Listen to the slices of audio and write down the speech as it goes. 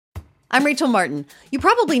I'm Rachel Martin. You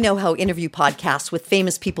probably know how interview podcasts with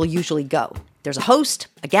famous people usually go. There's a host,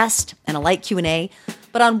 a guest, and a light Q&A.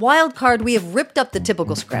 But on Wildcard, we have ripped up the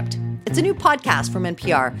typical script. It's a new podcast from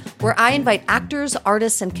NPR where I invite actors,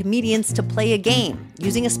 artists, and comedians to play a game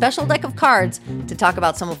using a special deck of cards to talk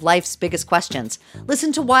about some of life's biggest questions.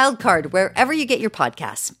 Listen to Wildcard wherever you get your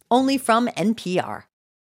podcasts, only from NPR.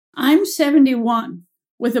 I'm 71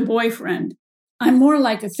 with a boyfriend. I'm more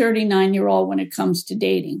like a 39-year-old when it comes to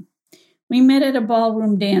dating. We met at a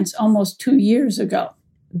ballroom dance almost 2 years ago.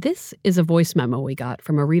 This is a voice memo we got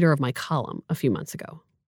from a reader of my column a few months ago.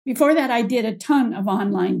 Before that, I did a ton of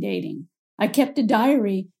online dating. I kept a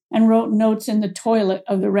diary and wrote notes in the toilet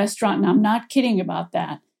of the restaurant, and I'm not kidding about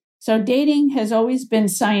that. So dating has always been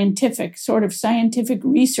scientific, sort of scientific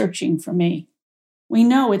researching for me. We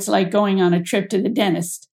know it's like going on a trip to the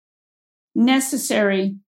dentist.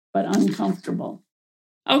 Necessary, but uncomfortable.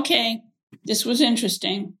 Okay, this was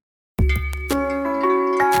interesting.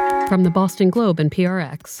 From the Boston Globe and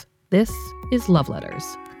PRX, this is Love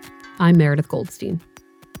Letters. I'm Meredith Goldstein.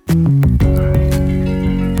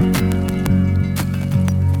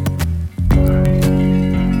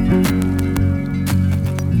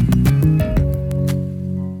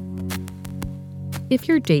 If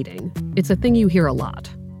you're dating, it's a thing you hear a lot.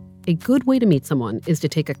 A good way to meet someone is to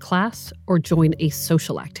take a class or join a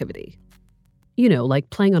social activity. You know,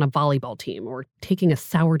 like playing on a volleyball team or taking a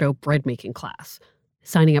sourdough bread-making class,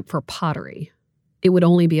 signing up for pottery. It would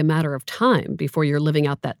only be a matter of time before you're living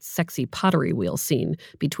out that sexy pottery wheel scene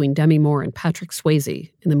between Demi Moore and Patrick Swayze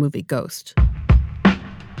in the movie Ghost.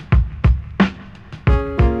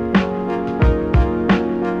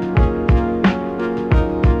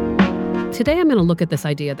 Today I'm going to look at this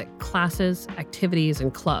idea that classes, activities,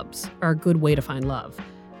 and clubs are a good way to find love.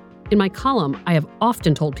 In my column, I have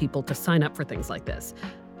often told people to sign up for things like this,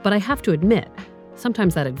 but I have to admit,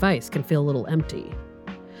 sometimes that advice can feel a little empty.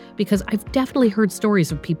 Because I've definitely heard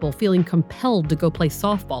stories of people feeling compelled to go play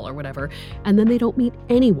softball or whatever, and then they don't meet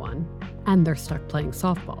anyone, and they're stuck playing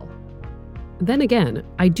softball. Then again,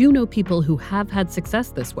 I do know people who have had success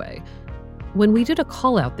this way. When we did a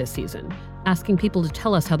call-out this season, asking people to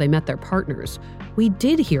tell us how they met their partners, we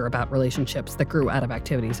did hear about relationships that grew out of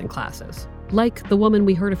activities and classes. Like the woman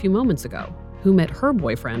we heard a few moments ago, who met her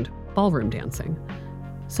boyfriend ballroom dancing.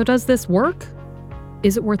 So does this work?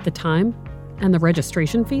 Is it worth the time? And the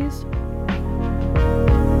registration fees?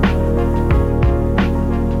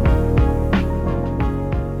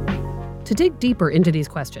 To dig deeper into these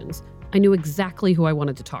questions, I knew exactly who I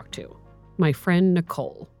wanted to talk to. My friend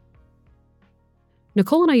Nicole.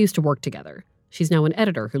 Nicole and I used to work together. She's now an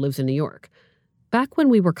editor who lives in New York. Back when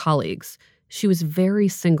we were colleagues, she was very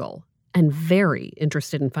single and very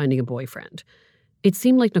interested in finding a boyfriend. It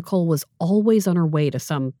seemed like Nicole was always on her way to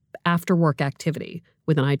some after-work activity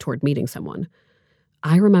with an eye toward meeting someone.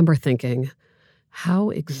 I remember thinking, how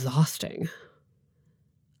exhausting.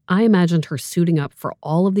 I imagined her suiting up for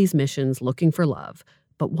all of these missions looking for love,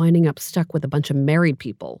 but winding up stuck with a bunch of married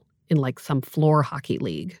people in like some floor hockey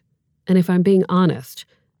league. And if I'm being honest,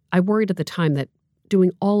 I worried at the time that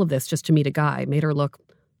doing all of this just to meet a guy made her look,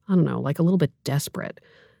 I don't know, like a little bit desperate.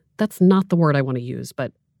 That's not the word I want to use,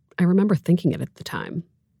 but I remember thinking it at the time.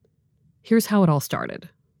 Here's how it all started.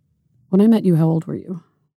 When I met you, how old were you?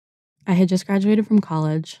 I had just graduated from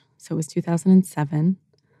college, so it was 2007.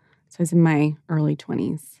 So I was in my early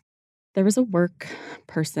 20s. There was a work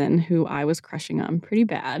person who I was crushing on pretty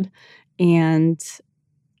bad, and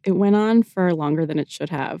it went on for longer than it should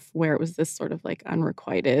have, where it was this sort of like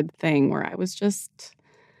unrequited thing where I was just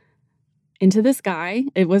into this guy.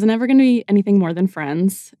 It wasn't ever going to be anything more than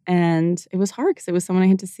friends, and it was hard because it was someone I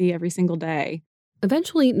had to see every single day.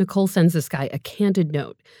 Eventually, Nicole sends this guy a candid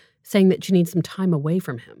note saying that she needs some time away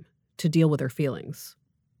from him to deal with her feelings,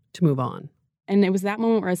 to move on. And it was that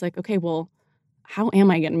moment where I was like, okay, well, how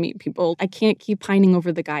am I going to meet people? I can't keep pining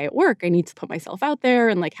over the guy at work. I need to put myself out there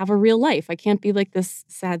and like have a real life. I can't be like this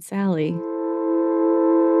sad Sally.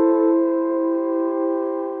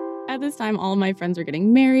 At this time, all of my friends were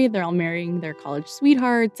getting married. They're all marrying their college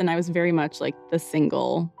sweethearts. And I was very much like the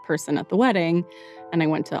single person at the wedding. And I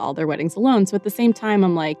went to all their weddings alone. So at the same time,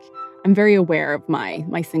 I'm like, I'm very aware of my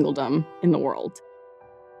singledom in the world.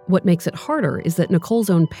 What makes it harder is that Nicole's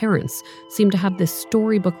own parents seem to have this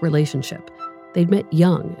storybook relationship. They'd met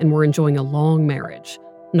young and were enjoying a long marriage.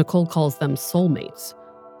 Nicole calls them soulmates.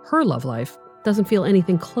 Her love life doesn't feel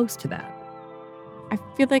anything close to that. I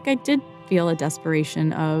feel like I did feel a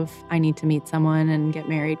desperation of I need to meet someone and get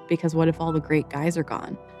married because what if all the great guys are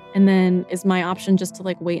gone? And then is my option just to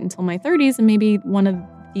like wait until my 30s and maybe one of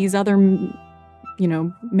these other,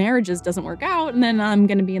 marriages doesn't work out and then I'm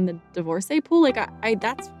going to be in the divorcee pool? Like I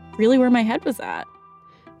that's really where my head was at.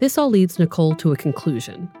 This all leads Nicole to a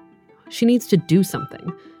conclusion. She needs to do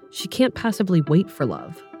something. She can't passively wait for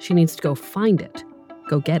love. She needs to go find it.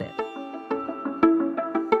 Go get it.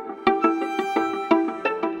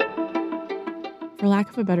 For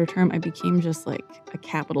lack of a better term, I became just like a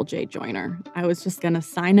capital J joiner. I was just going to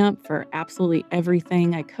sign up for absolutely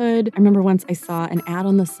everything I could. I remember once I saw an ad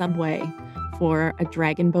on the subway for a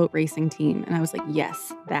dragon boat racing team, and I was like,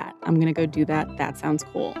 yes, that. I'm going to go do that. That sounds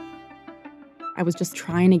cool. I was just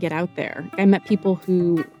trying to get out there. I met people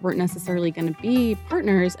who weren't necessarily going to be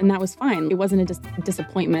partners, and that was fine. It wasn't a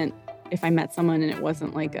disappointment if I met someone and it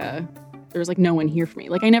wasn't like there was like no one here for me.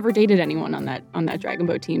 Like I never dated anyone on that dragon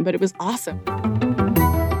boat team, but it was awesome.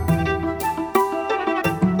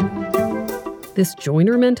 This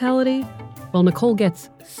joiner mentality? Well, Nicole gets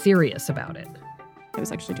serious about it. I was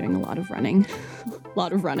actually doing a lot of running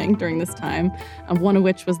during this time, one of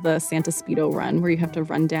which was the Santa Speedo run, where you have to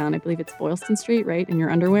run down, I believe it's Boylston Street, right, in your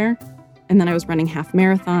underwear. And then I was running half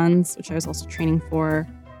marathons, which I was also training for.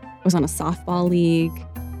 I was on a softball league.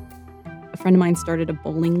 A friend of mine started a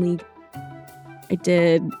bowling league. I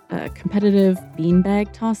did competitive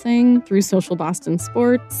beanbag tossing through Social Boston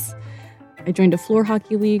Sports. I joined a floor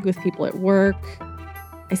hockey league with people at work.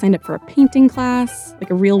 I signed up for a painting class, like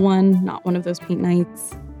a real one, not one of those paint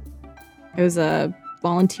nights. I was a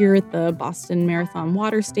volunteer at the Boston Marathon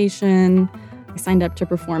water station. I signed up to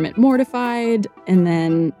perform at Mortified, and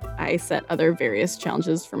then I set other various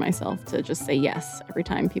challenges for myself to just say yes every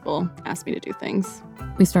time people asked me to do things.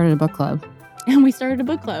 We started a book club. And we started a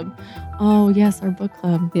book club. Oh, yes, our book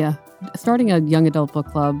club. Yeah. Starting a young adult book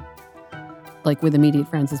club, like with immediate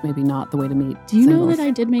friends, is maybe not the way to meet Do you singles. know that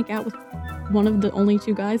I did make out with one of the only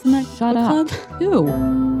two guys in that Shut book up. club? Who?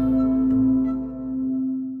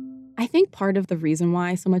 I think part of the reason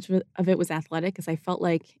why so much of it was athletic is it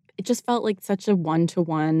just felt like such a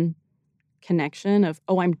one-to-one connection of,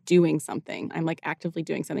 oh, I'm doing something. I'm like actively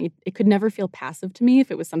doing something. It could never feel passive to me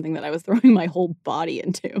if it was something that I was throwing my whole body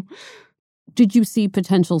into. Did you see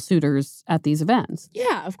potential suitors at these events?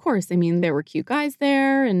 Yeah, of course. I mean, there were cute guys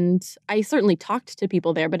there, and I certainly talked to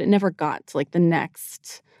people there, but it never got to like the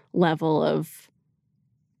next level of,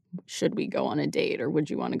 should we go on a date, or would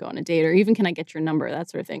you want to go on a date, or even can I get your number, that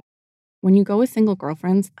sort of thing. When you go with single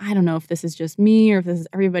girlfriends, I don't know if this is just me or if this is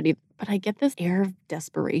everybody, but I get this air of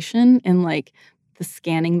desperation and like the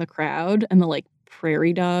scanning the crowd and the like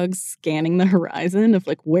prairie dogs scanning the horizon of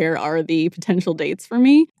like, where are the potential dates for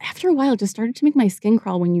me? After a while, it just started to make my skin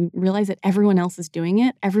crawl when you realize that everyone else is doing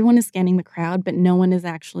it. Everyone is scanning the crowd, but no one is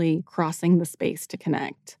actually crossing the space to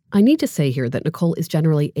connect. I need to say here that Nicole is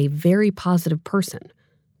generally a very positive person,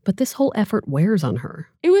 but this whole effort wears on her.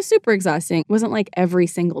 It was super exhausting. It wasn't like every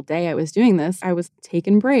single day I was doing this. I was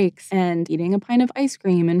taking breaks and eating a pint of ice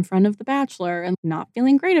cream in front of The Bachelor and not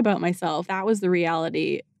feeling great about myself. That was the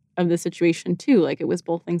reality of the situation too. Like it was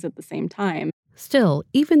both things at the same time. Still,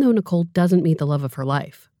 even though Nicole doesn't meet the love of her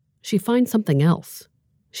life, she finds something else.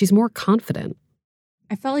 She's more confident.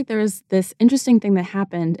 I felt like there was this interesting thing that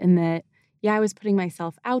happened in that, yeah, I was putting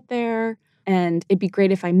myself out there and it'd be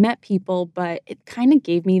great if I met people, but it kind of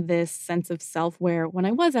gave me this sense of self where when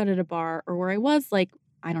I was out at a bar or where I was like,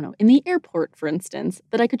 I don't know, in the airport, for instance,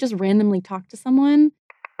 that I could just randomly talk to someone.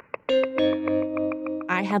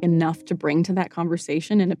 I had enough to bring to that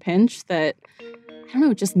conversation in a pinch that, I don't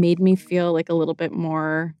know, it just made me feel like a little bit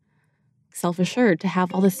more self-assured to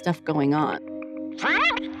have all this stuff going on.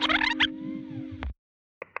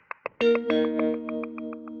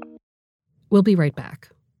 We'll be right back.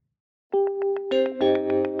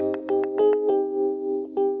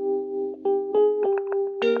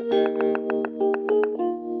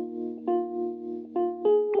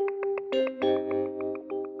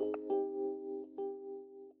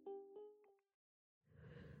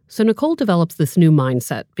 So Nicole develops this new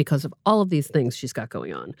mindset because of all of these things she's got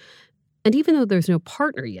going on. And even though there's no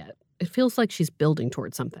partner yet, it feels like she's building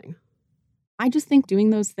towards something. I just think doing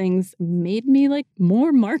those things made me like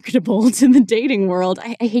more marketable to the dating world.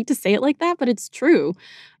 I hate to say it like that, but it's true.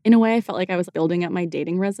 In a way, I felt like I was building up my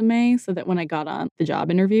dating resume so that when I got on the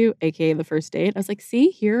job interview, aka the first date, I was like, see,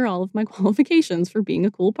 here are all of my qualifications for being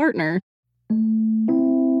a cool partner.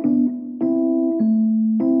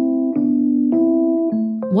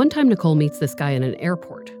 One time Nicole meets this guy in an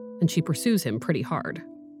airport, and she pursues him pretty hard.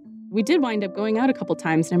 We did wind up going out a couple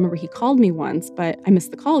times, and I remember he called me once, but I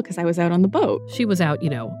missed the call because I was out on the boat. She was out,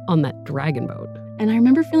 on that dragon boat. And I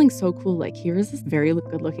remember feeling so cool, like, here is this very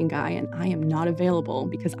good-looking guy, and I am not available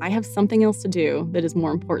because I have something else to do that is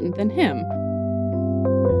more important than him.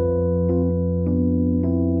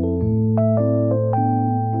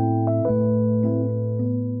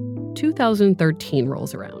 2013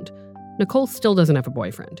 rolls around. Nicole still doesn't have a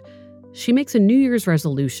boyfriend. She makes a New Year's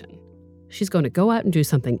resolution. She's going to go out and do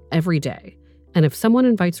something every day. And if someone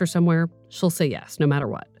invites her somewhere, she'll say yes, no matter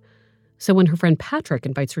what. So when her friend Patrick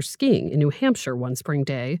invites her skiing in New Hampshire one spring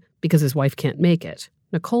day because his wife can't make it,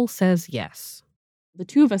 Nicole says yes. The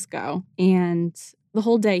two of us go, and the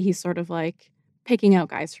whole day he's sort of like picking out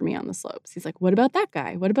guys for me on the slopes. He's like, what about that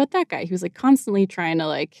guy? What about that guy? He was like constantly trying to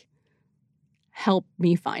like help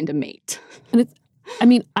me find a mate. And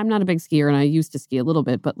I'm not a big skier and I used to ski a little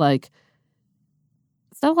bit, but like,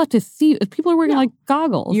 it's not a lot to see. People are wearing like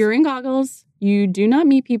goggles. You're in goggles. You do not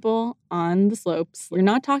meet people on the slopes. You're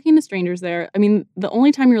not talking to strangers there. I mean, the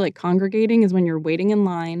only time you're like congregating is when you're waiting in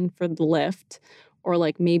line for the lift, or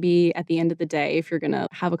like maybe at the end of the day if you're going to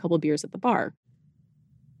have a couple beers at the bar.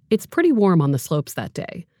 It's pretty warm on the slopes that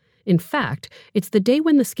day. In fact, it's the day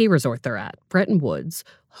when the ski resort they're at, Bretton Woods,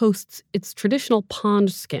 hosts its traditional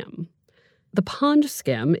pond skim. The pond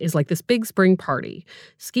skim is like this big spring party.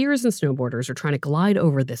 Skiers and snowboarders are trying to glide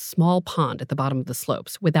over this small pond at the bottom of the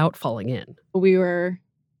slopes without falling in. We were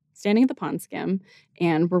standing at the pond skim,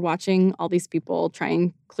 and we're watching all these people try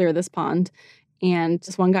and clear this pond. And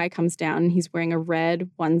just one guy comes down, and he's wearing a red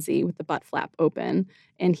onesie with the butt flap open.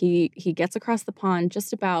 And he gets across the pond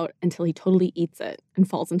just about until he totally eats it and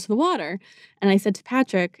falls into the water. And I said to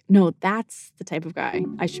Patrick, no, that's the type of guy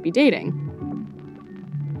I should be dating.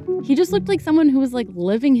 He just looked like someone who was like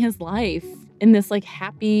living his life in this like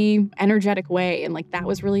happy, energetic way. And like that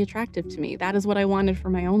was really attractive to me. That is what I wanted for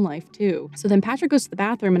my own life too. So then Patrick goes to the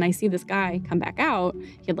bathroom and I see this guy come back out.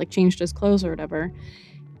 He had like changed his clothes or whatever.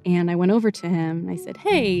 And I went over to him and I said,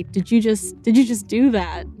 hey, did you just do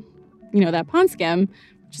that? You know, that pond skim,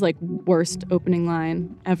 which is like worst opening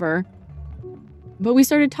line ever. But we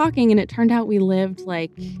started talking and it turned out we lived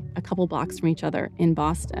like a couple blocks from each other in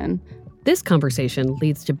Boston. This conversation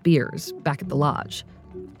leads to beers back at the lodge.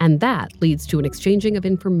 And that leads to an exchanging of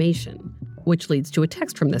information, which leads to a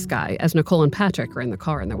text from this guy as Nicole and Patrick are in the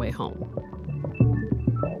car on their way home.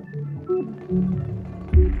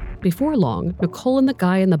 Before long, Nicole and the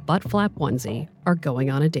guy in the butt flap onesie are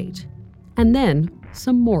going on a date. And then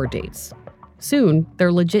some more dates. Soon,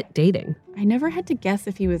 they're legit dating. I never had to guess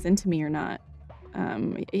if he was into me or not.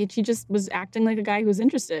 He just was acting like a guy who was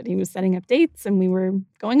interested. He was setting up dates and we were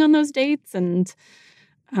going on those dates, and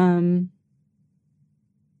it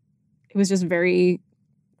was just very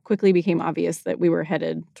quickly became obvious that we were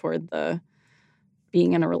headed toward the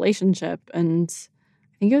being in a relationship. And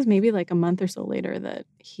I think it was maybe like a month or so later that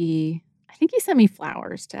I think he sent me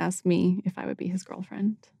flowers to ask me if I would be his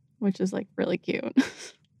girlfriend, which is like really cute.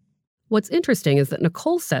 What's interesting is that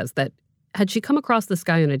Nicole says that had she come across this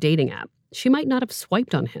guy on a dating app, she might not have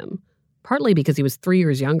swiped on him, partly because he was 3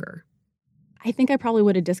 years younger. I think I probably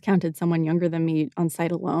would have discounted someone younger than me on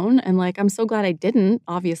sight alone. And like, I'm so glad I didn't,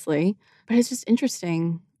 obviously. But it's just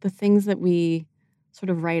interesting, the things that we sort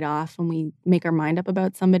of write off when we make our mind up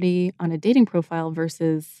about somebody on a dating profile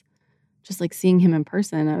versus just like seeing him in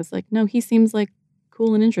person. I was like, no, he seems like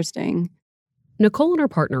cool and interesting. Nicole and her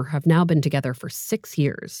partner have now been together for 6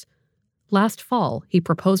 years. Last fall, he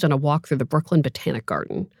proposed on a walk through the Brooklyn Botanic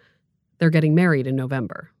Garden. They're getting married in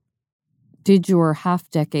November. Did your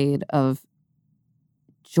half-decade of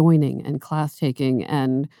joining and class taking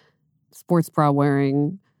and sports bra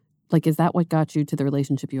wearing, like, is that what got you to the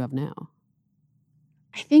relationship you have now?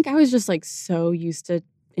 I think I was just like so used to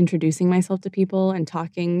introducing myself to people and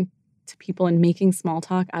talking to people and making small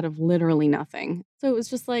talk out of literally nothing. So it was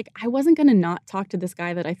just like, I wasn't going to not talk to this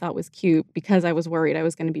guy that I thought was cute because I was worried I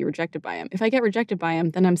was going to be rejected by him. If I get rejected by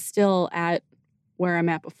him, then I'm still at where I'm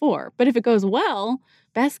at before. But if it goes well,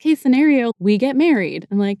 best case scenario, we get married.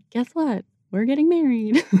 And like, guess what? We're getting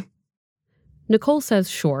married. Nicole says,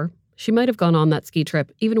 sure, she might have gone on that ski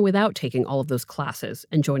trip even without taking all of those classes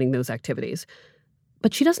and joining those activities.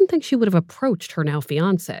 But she doesn't think she would have approached her now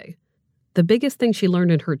fiancé. The biggest thing she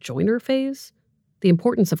learned in her joiner phase, the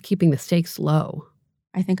importance of keeping the stakes low.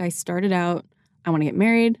 I think I started out, I want to get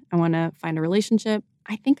married. I want to find a relationship.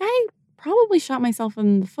 I think I probably shot myself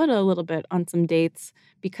in the foot a little bit on some dates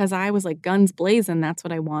because I was like guns blazing. That's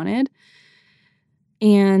what I wanted.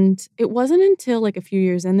 And it wasn't until like a few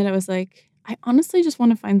years in that I was like, I honestly just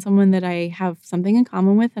want to find someone that I have something in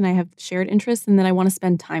common with and I have shared interests and that I want to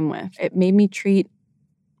spend time with. It made me treat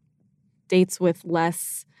dates with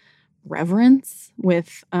less reverence,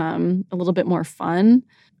 with a little bit more fun.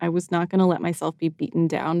 I was not going to let myself be beaten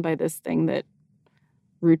down by this thing that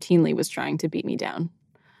routinely was trying to beat me down.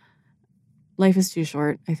 Life is too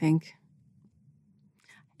short, I think.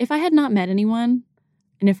 If I had not met anyone,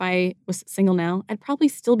 and if I was single now, I'd probably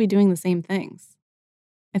still be doing the same things.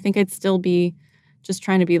 I think I'd still be just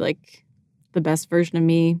trying to be like the best version of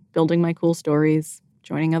me, building my cool stories,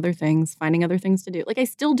 joining other things, finding other things to do. Like, I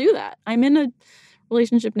still do that. I'm in a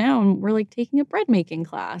relationship now, and we're like taking a bread making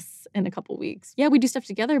class in a couple weeks. Yeah, we do stuff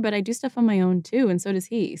together, but I do stuff on my own too, and so does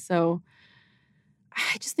he. So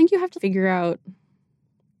I just think you have to figure out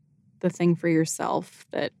the thing for yourself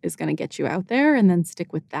that is going to get you out there and then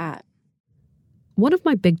stick with that. One of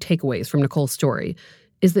my big takeaways from Nicole's story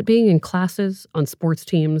is that being in classes, on sports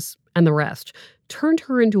teams, and the rest turned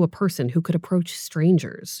her into a person who could approach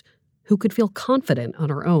strangers, who could feel confident on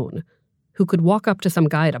her own, who could walk up to some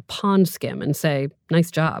guy at a pond skim and say, "Nice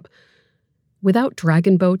job." Without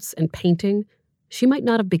dragon boats and painting, she might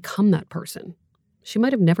not have become that person. She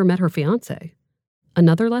might have never met her fiancé.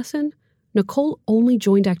 Another lesson? Nicole only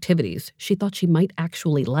joined activities she thought she might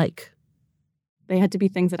actually like. They had to be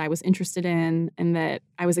things that I was interested in and that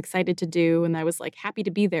I was excited to do, and I was like happy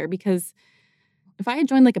to be there, because if I had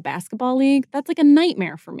joined like a basketball league, that's like a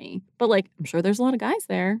nightmare for me. But like, I'm sure there's a lot of guys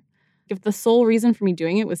there. If the sole reason for me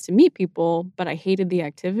doing it was to meet people, but I hated the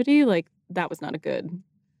activity, like that was not a good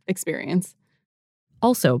experience.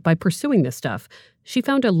 Also, by pursuing this stuff, she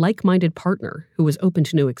found a like-minded partner who was open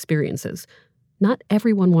to new experiences. Not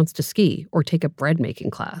everyone wants to ski or take a bread-making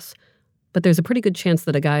class, but there's a pretty good chance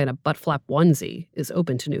that a guy in a butt-flap onesie is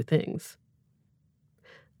open to new things.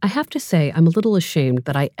 I have to say I'm a little ashamed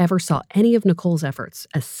that I ever saw any of Nicole's efforts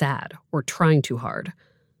as sad or trying too hard.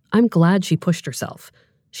 I'm glad she pushed herself.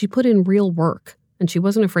 She put in real work, and she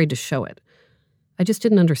wasn't afraid to show it. I just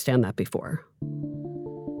didn't understand that before.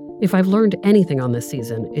 If I've learned anything on this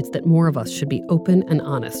season, it's that more of us should be open and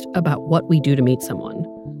honest about what we do to meet someone.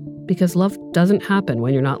 Because love doesn't happen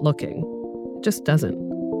when you're not looking. It just doesn't.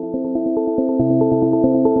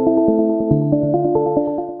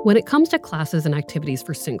 When it comes to classes and activities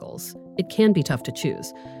for singles, it can be tough to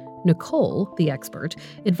choose. Nicole, the expert,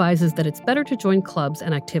 advises that it's better to join clubs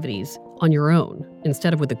and activities on your own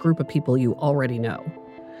instead of with a group of people you already know.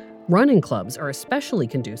 Running clubs are especially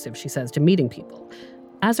conducive, she says, to meeting people,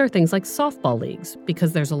 as are things like softball leagues,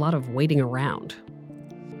 because there's a lot of waiting around.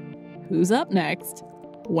 Who's up next?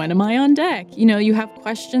 When am I on deck? You know, you have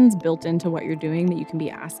questions built into what you're doing that you can be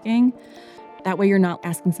asking. That way you're not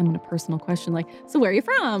asking someone a personal question like, so where are you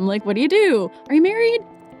from? Like, what do you do? Are you married?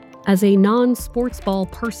 As a non-sports ball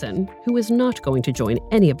person who is not going to join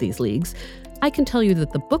any of these leagues, I can tell you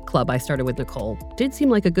that the book club I started with Nicole did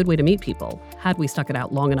seem like a good way to meet people, had we stuck it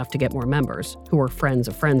out long enough to get more members, who were friends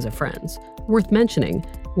of friends of friends. Worth mentioning,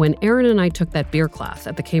 when Erin and I took that beer class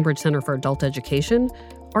at the Cambridge Center for Adult Education,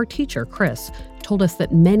 our teacher, Chris, told us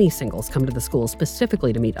that many singles come to the school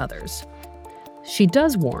specifically to meet others. She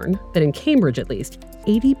does warn that in Cambridge, at least,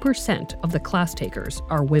 80% of the class takers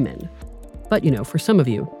are women. But, you know, for some of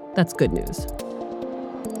you, that's good news.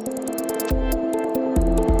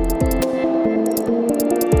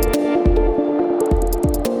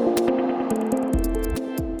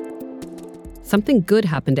 Something good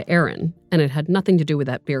happened to Erin, and it had nothing to do with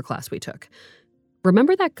that beer class we took.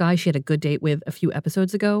 Remember that guy she had a good date with a few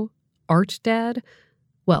episodes ago? Art Dad?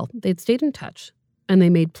 Well, they'd stayed in touch, and they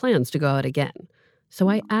made plans to go out again. So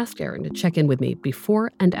I asked Erin to check in with me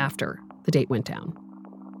before and after the date went down.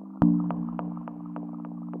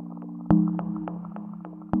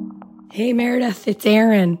 Hey, Meredith, it's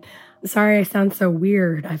Erin. Sorry I sound so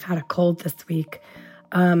weird. I've had a cold this week.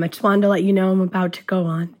 I just wanted to let you know I'm about to go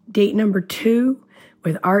on date number 2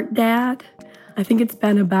 with Art Dad. I think it's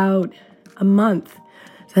been about a month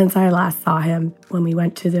since I last saw him when we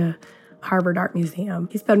went to the Harvard Art Museum.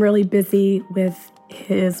 He's been really busy with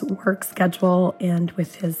his work schedule and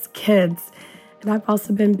with his kids. And I've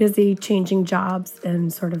also been busy changing jobs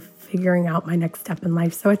and sort of figuring out my next step in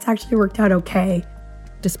life. So it's actually worked out okay.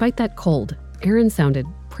 Despite that cold, Erin sounded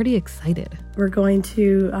pretty excited. We're going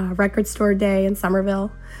to a record store day in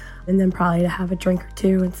Somerville, and then probably to have a drink or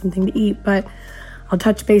two and something to eat. But I'll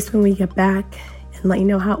touch base when we get back and let you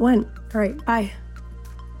know how it went. All right, bye.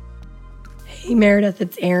 Hey, Meredith,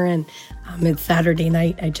 it's Erin. It's Saturday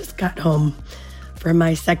night. I just got home from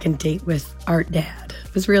my second date with Art Dad.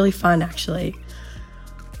 It was really fun, actually.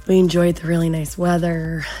 We enjoyed the really nice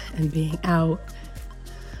weather and being out.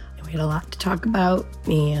 We had a lot to talk about.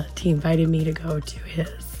 He invited me to go to his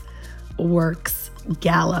Works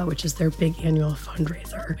Gala, which is their big annual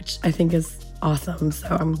fundraiser, which I think is awesome.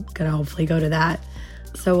 So I'm going to hopefully go to that.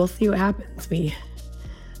 So we'll see what happens. We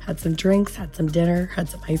had some drinks, had some dinner, had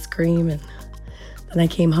some ice cream, and then I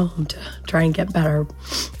came home to try and get better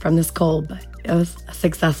from this cold. But it was a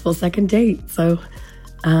successful second date. So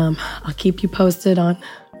I'll keep you posted on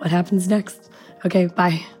what happens next. Okay,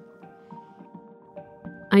 bye.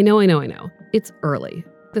 I know. It's early.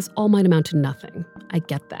 This all might amount to nothing. I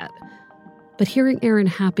get that. But hearing Erin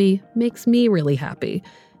happy makes me really happy.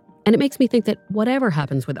 And it makes me think that whatever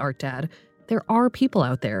happens with Art Dad, there are people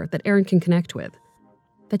out there that Erin can connect with.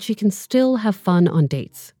 That she can still have fun on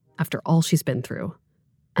dates after all she's been through.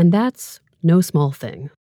 And that's no small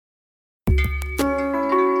thing.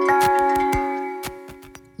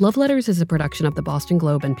 Love Letters is a production of the Boston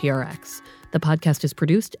Globe and PRX. The podcast is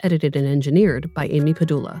produced, edited, and engineered by Amy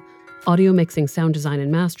Padula. Audio mixing, sound design,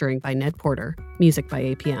 and mastering by Ned Porter. Music by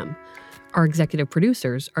APM. Our executive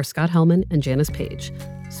producers are Scott Hellman and Janice Page.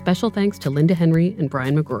 Special thanks to Linda Henry and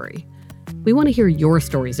Brian McGrory. We want to hear your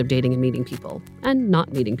stories of dating and meeting people, and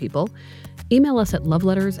not meeting people. Email us at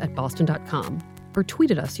loveletters@boston.com or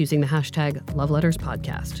tweet at us using the hashtag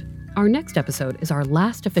LoveLettersPodcast. Our next episode is our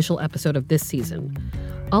last official episode of this season.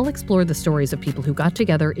 I'll explore the stories of people who got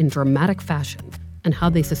together in dramatic fashion and how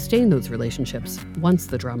they sustained those relationships once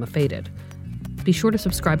the drama faded. Be sure to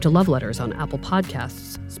subscribe to Love Letters on Apple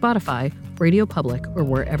Podcasts, Spotify, Radio Public, or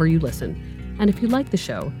wherever you listen. And if you like the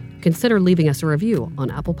show, consider leaving us a review on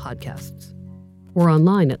Apple Podcasts. We're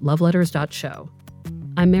online at loveletters.show.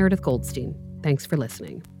 I'm Meredith Goldstein. Thanks for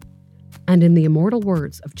listening. And in the immortal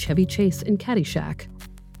words of Chevy Chase in Caddyshack,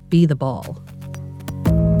 be the ball.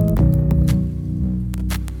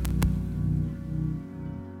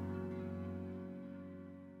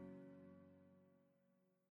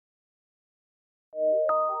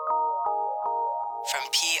 From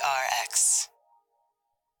PRX.